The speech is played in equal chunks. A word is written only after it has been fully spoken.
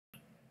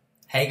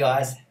Hey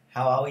guys,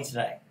 how are we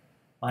today?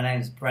 My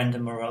name is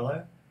Brendan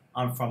Morello.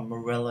 I'm from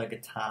Morello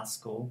Guitar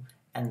School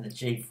and the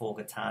G4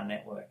 Guitar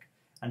Network.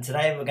 And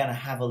today we're going to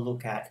have a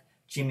look at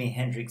Jimi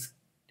Hendrix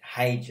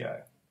Hey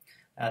Joe,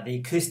 the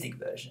acoustic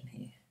version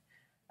here.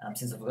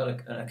 Since I've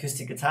got an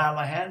acoustic guitar in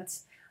my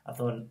hands, I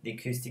thought the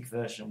acoustic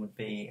version would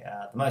be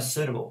the most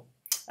suitable.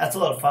 That's a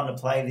lot of fun to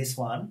play this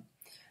one.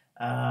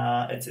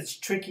 It's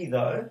tricky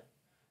though,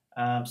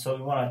 so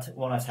we want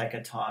to take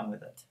our time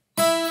with it.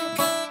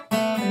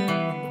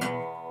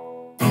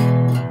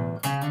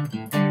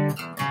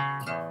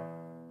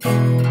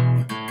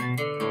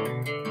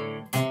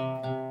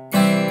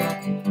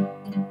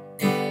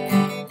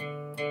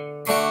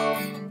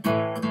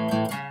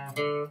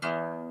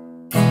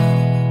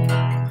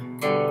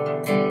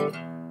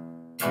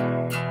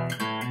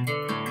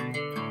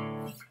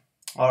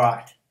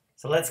 Alright,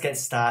 so let's get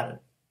started.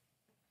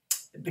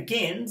 It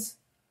begins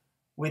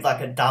with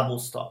like a double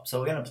stop. So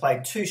we're going to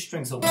play two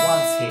strings at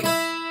once here.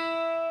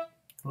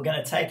 We're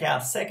going to take our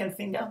second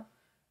finger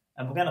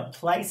and we're going to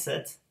place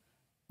it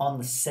on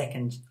the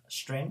second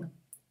string,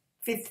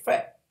 5th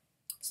fret.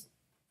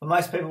 For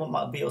most people it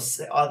might be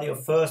either your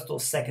first or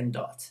second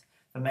dot.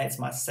 For me it's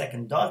my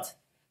second dot.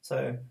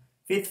 So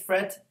 5th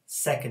fret,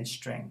 2nd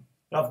string.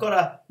 But I've got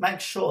to make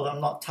sure that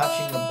I'm not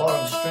touching the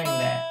bottom string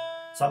there.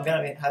 So I'm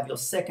going to have your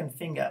second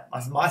finger,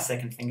 my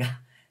second finger,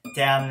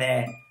 down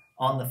there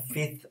on the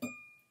 5th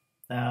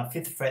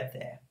fret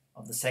there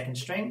of the 2nd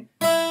string.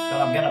 But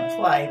I'm going to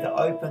play the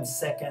open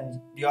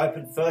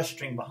first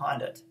string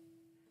behind it.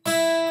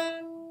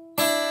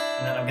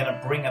 And then I'm going to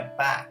bring it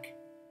back.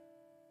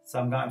 So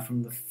I'm going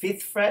from the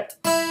 5th fret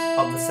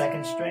of the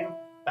 2nd string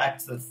back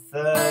to the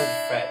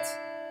 3rd fret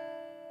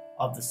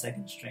of the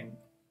 2nd string.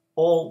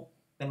 All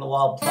in the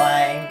while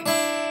playing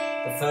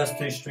the first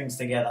two strings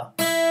together.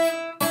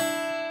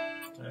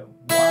 So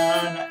 1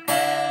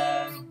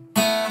 and...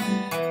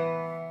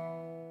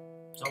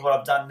 So what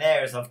I've done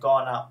there is I've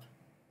gone up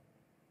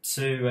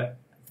to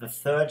the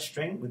 3rd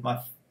string with my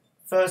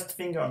first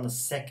finger on the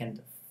 2nd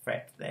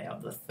fret there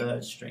of the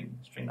 3rd string,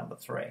 string number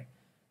 3.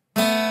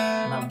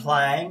 And I'm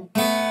playing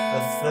the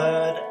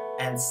 3rd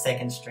and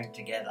 2nd string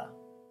together.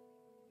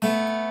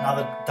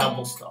 Another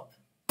double stop.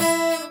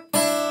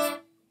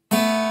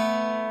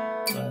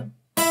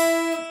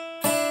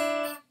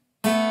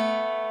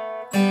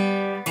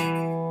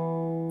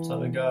 So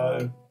we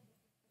go.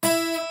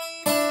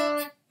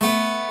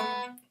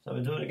 So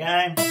we do it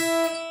again.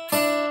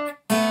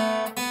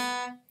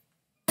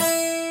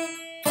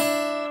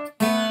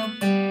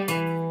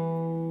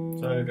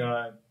 So we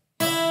go.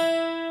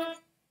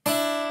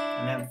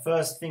 And then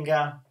first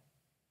finger,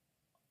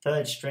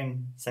 3rd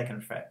string,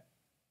 2nd fret.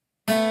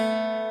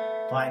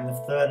 Playing the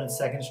 3rd and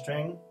 2nd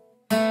string.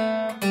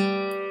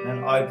 And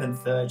then open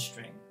 3rd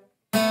string.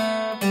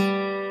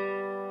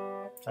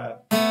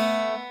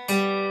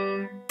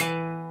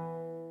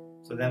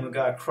 So then we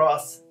go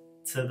across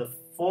to the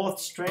 4th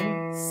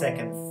string,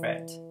 2nd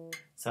fret.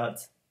 So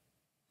it's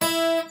 1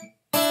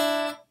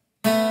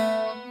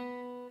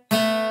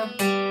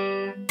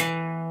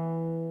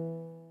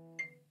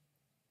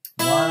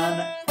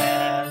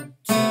 and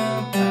 2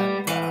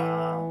 and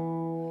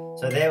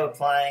So there we're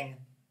playing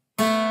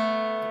the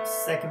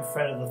 2nd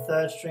fret of the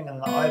 3rd string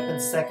and the open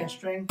 2nd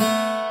string,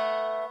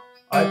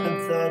 open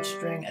 3rd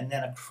string, and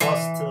then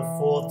across to the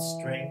 4th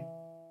string,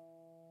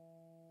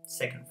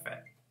 2nd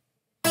fret.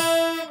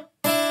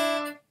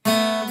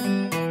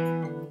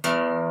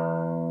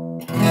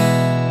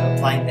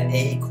 Playing the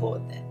E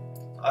chord then.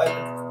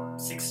 Open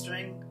 6th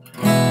string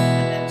and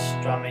then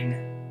strumming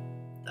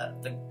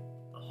the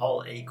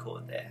whole E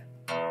chord there.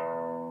 So,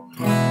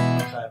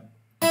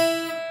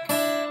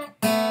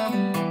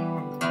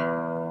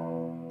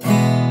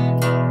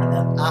 and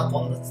then up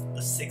on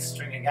the 6th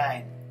string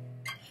again.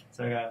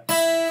 So we go.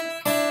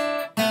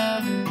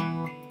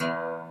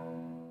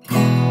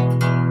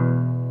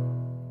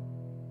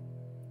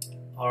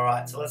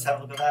 Alright, so let's have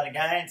a look at that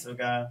again. So we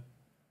go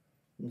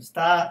from the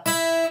start.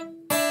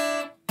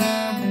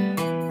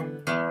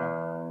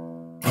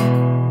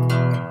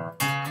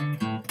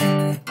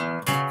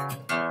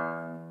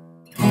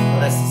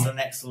 This is the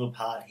next little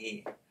part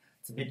here.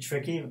 It's a bit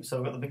tricky. So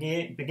we've got the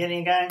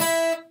beginning again.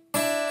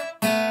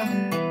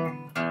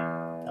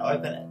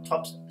 Open it,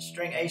 top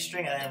string, E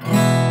string, and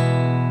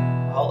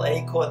then the whole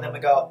E chord. And then we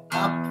go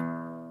up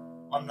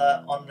on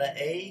the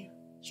E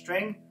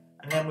string,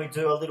 and then we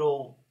do a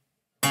little.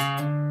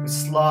 We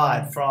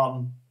slide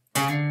from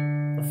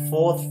the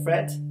 4th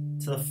fret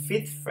to the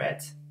 5th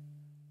fret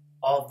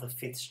of the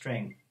 5th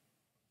string.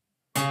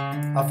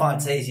 I find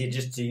it's easier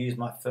just to use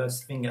my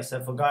first finger. So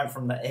if we're going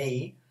from the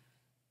E.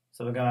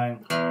 So we're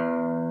going then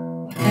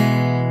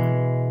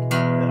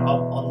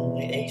up on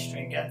the E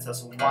string again. So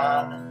it's 1,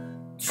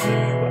 2,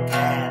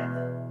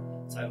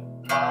 and. So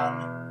 1,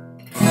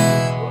 2,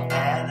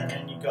 and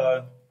then you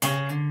go.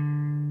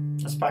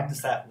 Let's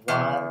practice that.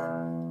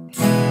 1,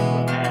 2,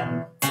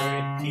 and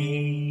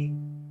 3.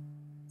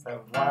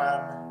 So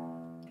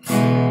 1, 2,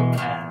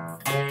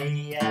 and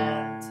 3,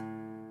 and.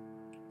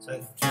 So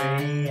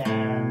 3,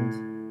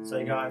 and. So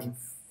you're going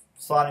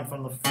sliding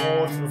from the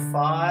 4 to the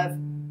 5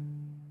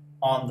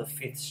 on the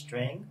 5th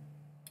string,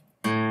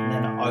 and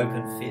then an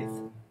open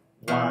 5th.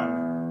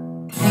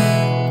 1, 2,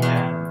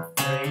 and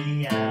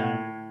 3,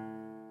 and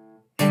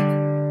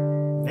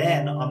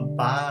then I'm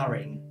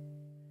barring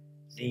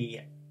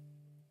the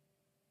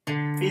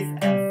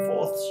 5th and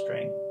 4th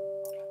string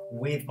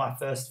with my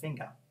first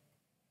finger.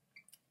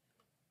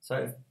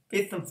 So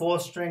 5th and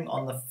 4th string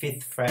on the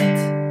 5th fret.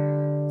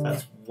 So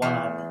that's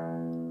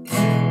 1, 2,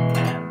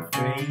 and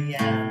 3,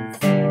 and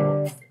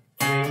 4,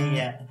 3,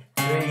 and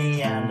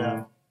 3,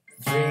 and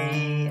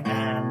 3,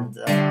 and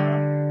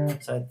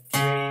so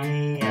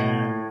 3,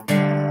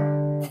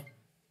 and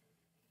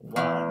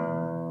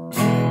 1,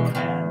 2,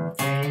 and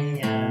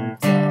 3, and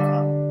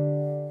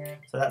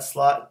so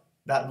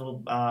that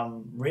little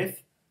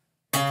riff.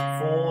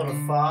 4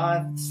 to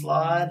 5,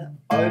 slide,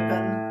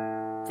 open,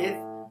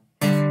 5th,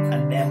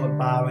 and then we're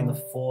barring the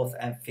 4th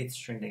and 5th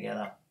string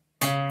together.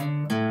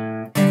 1,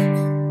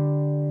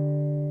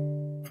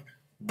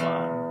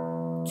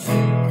 2,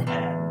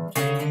 and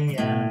 3,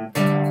 and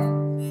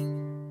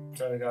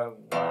so we go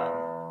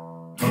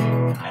 1, 2,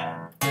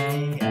 and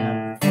 3,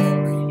 and 4,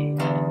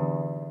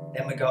 and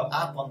then we go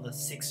up on the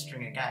 6th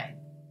string again.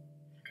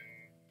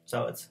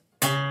 So it's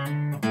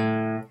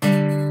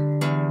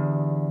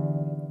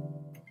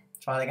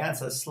try it again.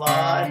 So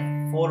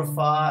slide, 4 to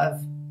 5,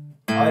 open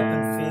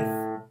 5th.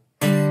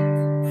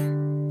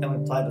 Then we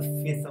play the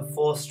 5th and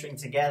 4th string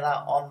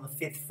together on the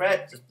 5th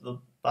fret, just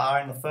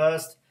barring the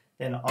 1st.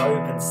 Then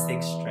open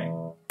 6th string.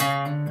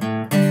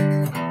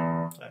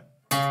 So,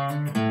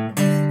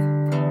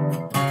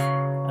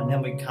 and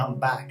then we come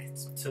back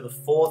to the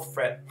 4th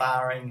fret,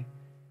 barring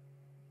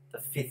the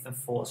 5th and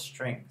 4th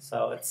string.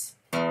 So it's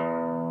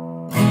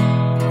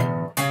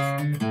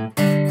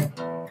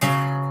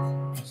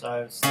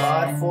so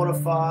slide 4 to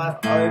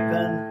 5,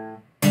 open,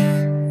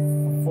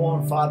 4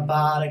 and 5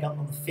 barred again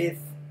on the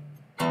 5th,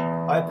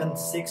 open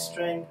 6th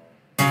string,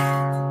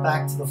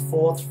 back to the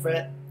 4th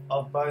fret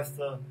of both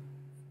the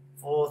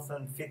 4th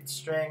and 5th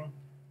string,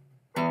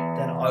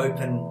 then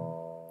open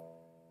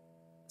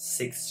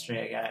 6th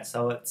string again.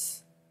 So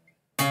it's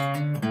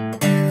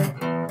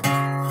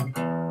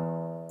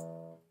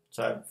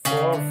so 4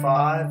 or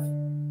 5.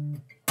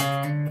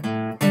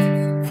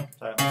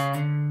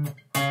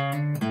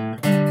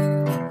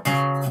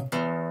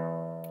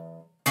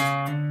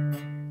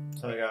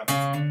 So we go.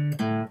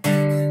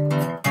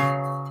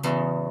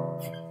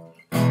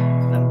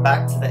 And then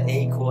back to the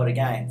E chord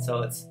again.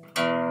 So it's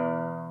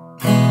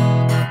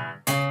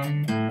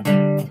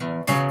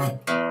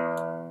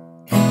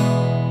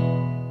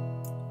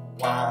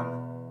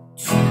 1,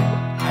 2,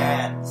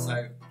 and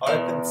so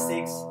open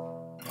 6,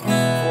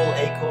 full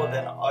E chord,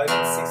 then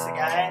open 6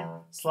 again,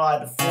 slide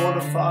to 4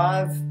 to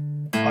 5,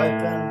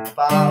 open,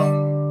 bar,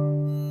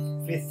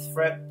 5th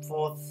fret,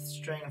 4th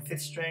string and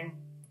 5th string,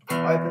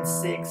 open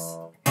 6,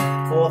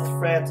 4th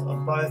fret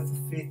of both the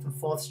 5th and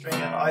 4th string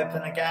and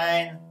open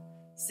again,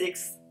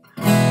 6th,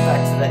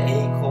 back to the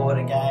E chord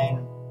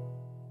again,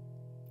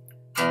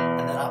 and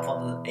then up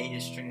on the E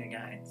string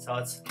again. So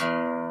it's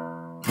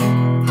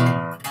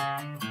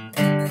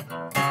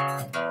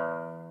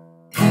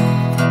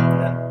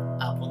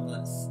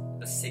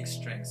the 6th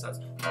string, so it's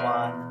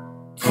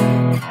 1, 2,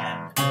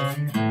 and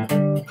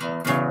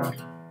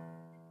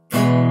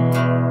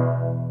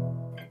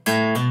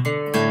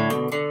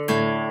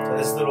so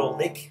this little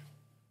lick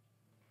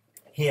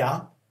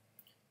here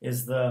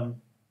is the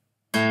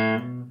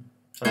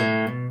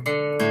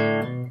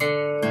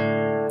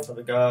so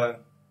we go,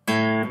 so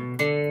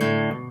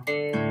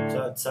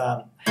it's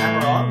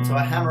hammer on, so we're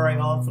hammering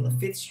on from the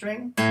 5th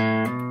string,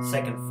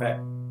 2nd fret,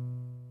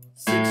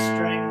 6th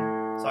string,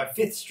 so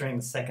 5th string,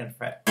 2nd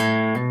fret.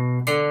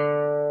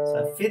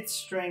 So 5th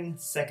string,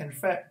 2nd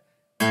fret,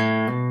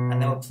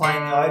 and then we're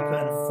playing the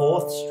open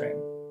 4th string.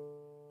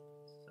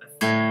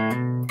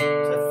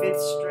 So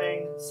 5th string,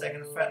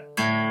 2nd fret.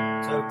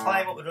 So we're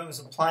playing, what we're doing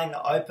is we're playing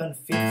the open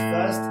 5th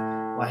first,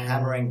 we're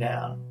hammering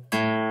down.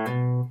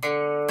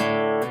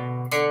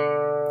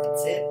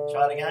 That's it,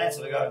 try it again,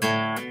 so we go,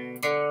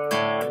 and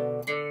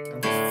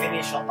we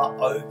finish on the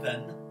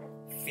open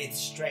 5th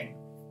string.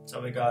 So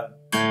we go,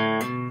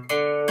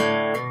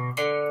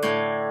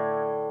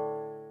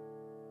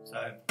 so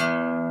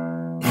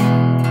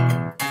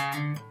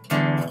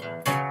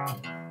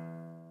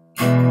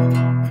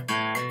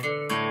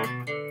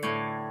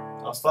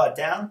I'll slow it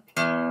down.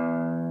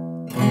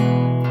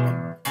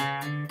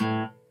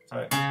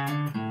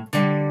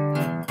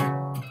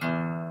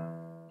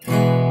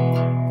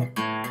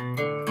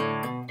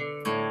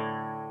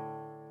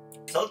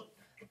 So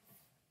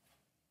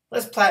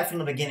let's play it from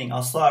the beginning.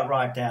 I'll slow it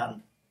right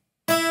down.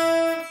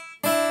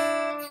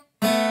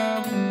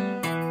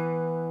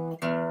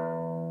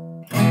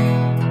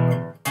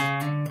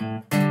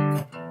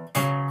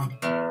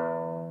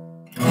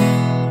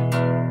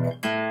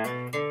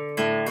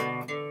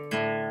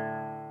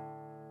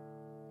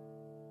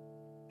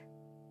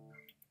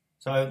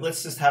 So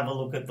let's just have a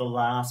look at the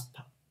last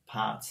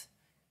part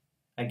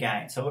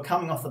again. So we're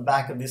coming off the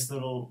back of this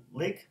little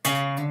lick.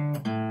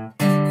 Then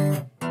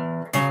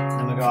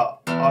we go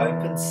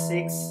open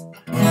 6,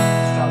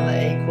 strum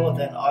the E chord,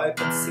 then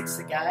open 6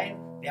 again.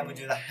 Then we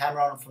do the hammer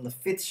on from the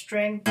 5th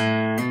string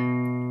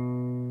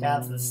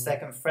down to the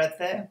 2nd fret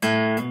there.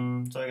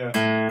 So we go.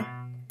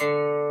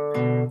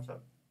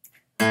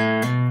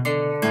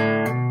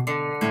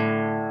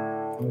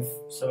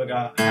 So we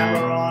go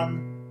hammer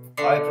on,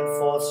 open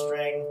 4th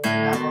string,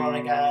 hammer on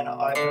again,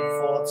 open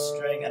 4th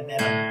string, and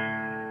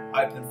then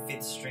open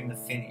 5th string to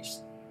finish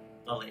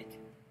the lick.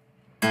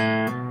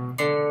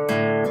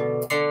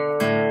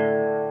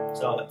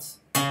 So it's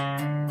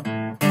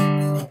and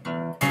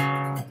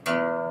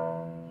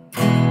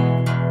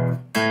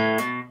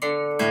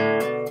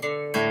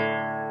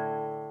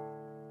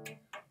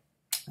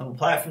we'll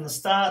play it from the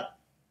start.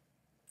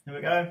 Here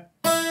we go.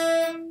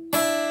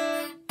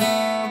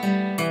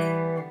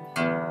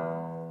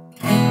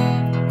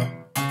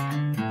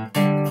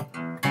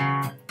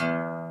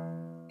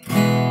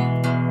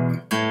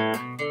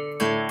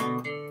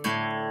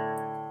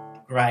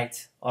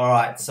 Great. All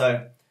right.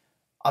 So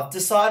I've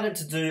decided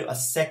to do a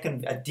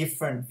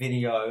different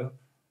video.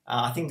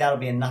 I think that'll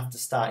be enough to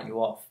start you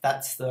off.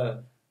 That's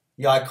the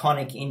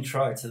iconic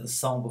intro to the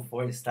song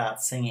before you start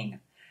singing.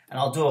 And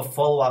I'll do a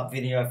follow-up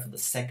video for the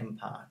second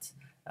part.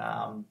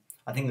 I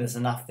think there's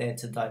enough there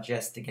to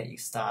digest to get you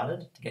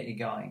started, to get you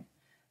going.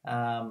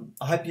 I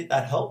hope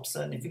that helps.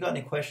 And if you've got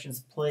any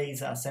questions,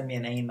 please send me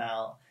an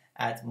email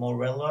at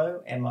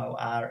Morello,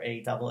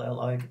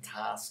 Morello,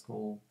 Guitar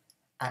School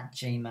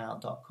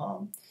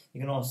 @gmail.com. You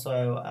can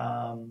also,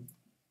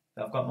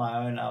 I've got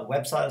my own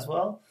website as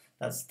well.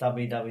 That's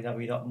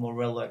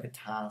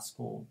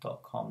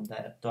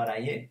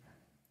www.morelloguitarschool.com.au.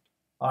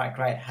 All right,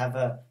 great. Have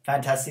a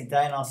fantastic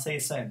day, and I'll see you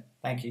soon.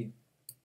 Thank you.